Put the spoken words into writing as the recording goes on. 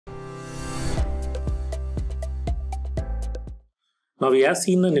Now we have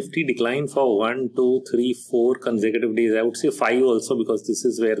seen the Nifty decline for 1, 2, 3, 4 consecutive days. I would say 5 also, because this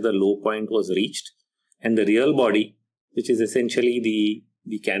is where the low point was reached. And the real body, which is essentially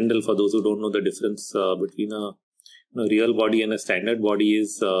the candle, for those who don't know the difference between a real body and a standard body,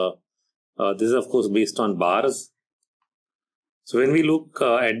 is this is of course based on bars. So when we look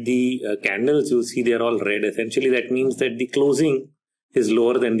at the candles, you'll see they're all red. Essentially that means that the closing is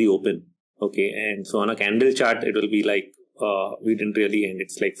lower than the open. Okay, and so on a candle chart it will be like we didn't really end.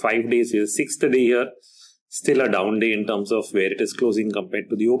 It's like 5 days here, 6th day here, still a down day in terms of where it is closing compared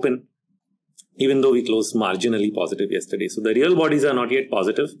to the open, even though we closed marginally positive yesterday. So the real bodies are not yet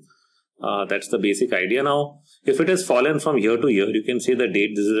positive. That's the basic idea. Now, if it has fallen from year to year, you can say the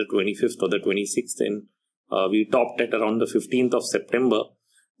date, this is the 25th or the 26th, and we topped at around the 15th of September.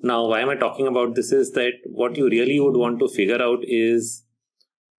 Now, why am I talking about this is that what you really would want to figure out is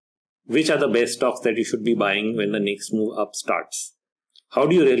which are the best stocks that you should be buying when the next move up starts. How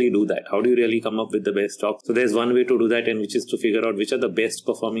do you really do that? How do you really come up with the best stocks? So there's one way to do that, and which is to figure out which are the best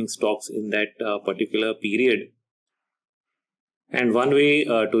performing stocks in that particular period. And one way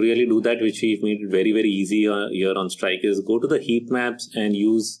to really do that, which we've made it very, very easy here on Strike, is go to the heat maps and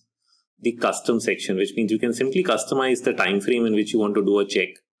use the custom section, which means you can simply customize the time frame in which you want to do a check.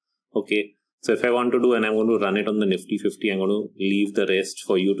 Okay. So if I want to do, and I'm going to run it on the Nifty 50, I'm going to leave the rest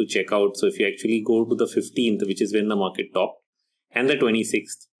for you to check out. So if you actually go to the 15th, which is when the market topped, and the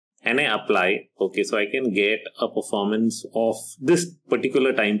 26th, and I apply, okay, so I can get a performance of this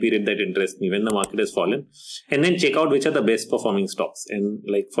particular time period that interests me when the market has fallen, and then check out which are the best performing stocks. And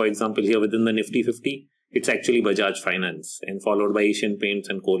like, for example, here within the Nifty 50, it's actually Bajaj Finance, and followed by Asian Paints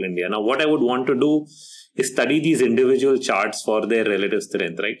and Coal India. Now, what I would want to do is study these individual charts for their relative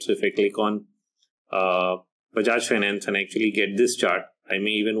strength, right? So if I click on Bajaj Finance and actually get this chart, I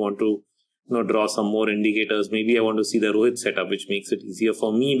may even want to draw some more indicators. Maybe I want to see the Rohit setup, which makes it easier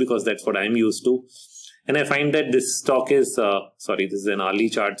for me because that's what I'm used to. And I find that this stock is, this is an hourly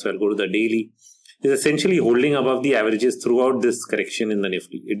chart, so I'll go to the daily. Is essentially holding above the averages throughout this correction in the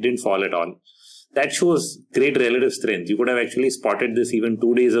Nifty. It didn't fall at all. That shows great relative strength. You could have actually spotted this even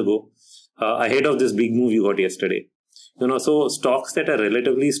 2 days ago, ahead of this big move you got yesterday. So stocks that are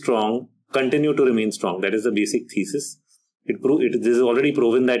relatively strong continue to remain strong. That is the basic thesis. This is already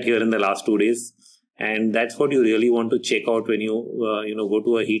proven that here in the last 2 days, and that's what you really want to check out when you go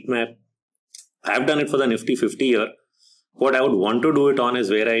to a heat map. I've done it for the Nifty 50 here. What I would want to do it on is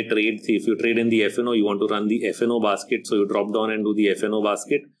where I trade. See, if you trade in the FNO, you want to run the FNO basket, so you drop down and do the FNO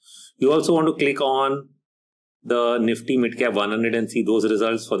basket. You also want to click on the Nifty Midcap 100 and see those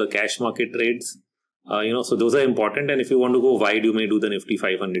results for the cash market trades. So those are important, and if you want to go wide, you may do the Nifty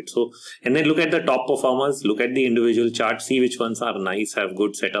 500. So, and then look at the top performers, look at the individual charts, see which ones are nice, have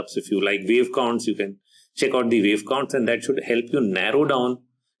good setups. If you like wave counts, you can check out the wave counts, and that should help you narrow down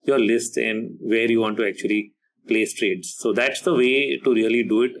your list and where you want to actually place trades. So that's the way to really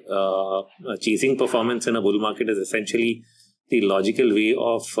do it. Chasing performance in a bull market is essentially the logical way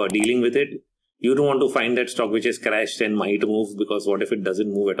of dealing with it. You don't want to find that stock which has crashed and might move, because what if it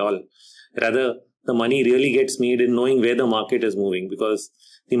doesn't move at all? Rather, the money really gets made in knowing where the market is moving, because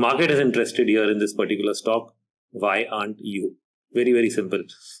the market is interested here in this particular stock. Why aren't you? Very, very simple.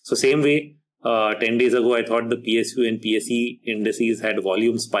 So same way, 10 days ago, I thought the PSU and PSE indices had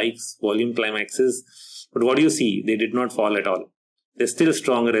volume spikes, volume climaxes. But what do you see? They did not fall at all. They're still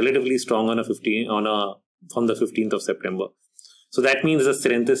strong, relatively strong from the 15th of September. So that means the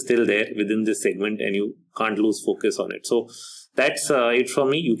strength is still there within this segment, and you can't lose focus on it. So that's it from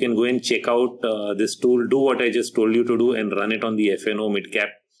me. You can go and check out this tool, do what I just told you to do, and run it on the FNO midcap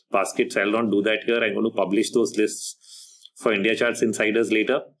baskets. I'll not do that here. I'm going to publish those lists for Indiacharts insiders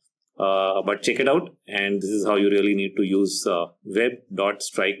later. But check it out. And this is how you really need to use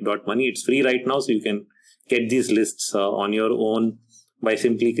web.strike.money. It's free right now, so you can get these lists on your own by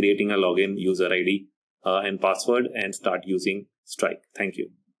simply creating a login, user ID and password, and start using Strike. Thank you.